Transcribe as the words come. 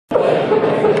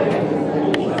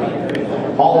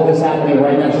All of this happening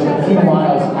right now just a few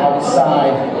miles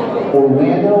outside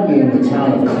Orlando in the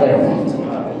town of Claremont.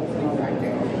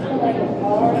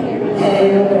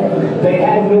 They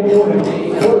had no warning.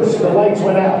 First, the lights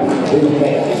went out in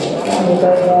chaos. And we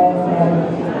go back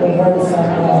and we heard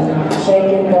some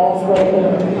shaking, glass breaking,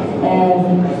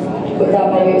 and we thought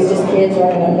maybe it was just kids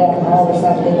running down the hall or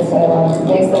something. So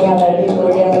next thing I know, people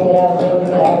were yelling, "Get out of the building,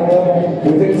 get out of the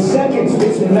building." Within seconds,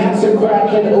 this massive crack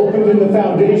had opened in the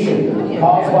foundation,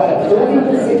 caused by a 40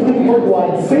 to 60-foot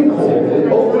wide sinkhole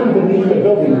that opened beneath the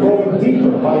building, growing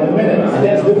deeper by the minute. And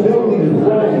as the building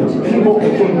groaned, people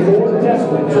became more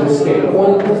desperate to escape.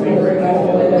 One person broke out of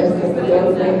the windows because the door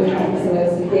was breaking cracks, and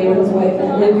as he was away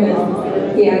from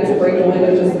him, he had to break the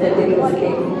window just so that they could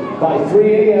escape. By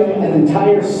 3 a.m., an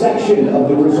entire section of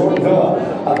the resort villa,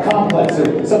 a complex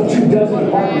of some 24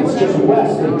 apartments just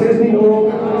west of Disney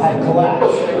World, had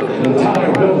collapsed. The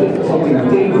entire building looking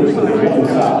dangerously one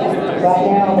side. Right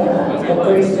now, the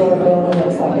 3-story building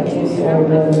looks like a 2-story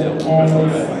building, and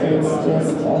it's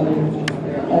just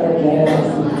utter chaos.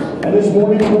 And this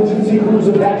morning, emergency crews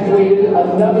evacuated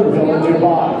another villa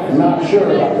nearby, not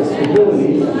sure about the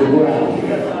stability of the ground.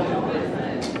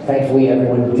 Thankfully,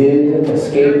 everyone did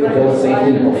escape the villa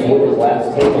safely before the collapse.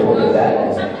 Take a look at that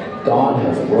as dawn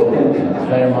has broken in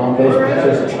Claremont. Those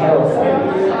pictures terrifying.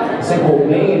 The sinkhole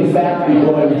may, in fact, be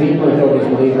going deeper, authorities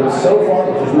believe, but so far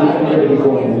it does not appear to be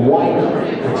going wider,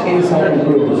 which is helping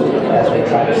crews as they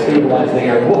try to stabilize the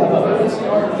area. We'll have updates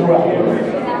throughout the week.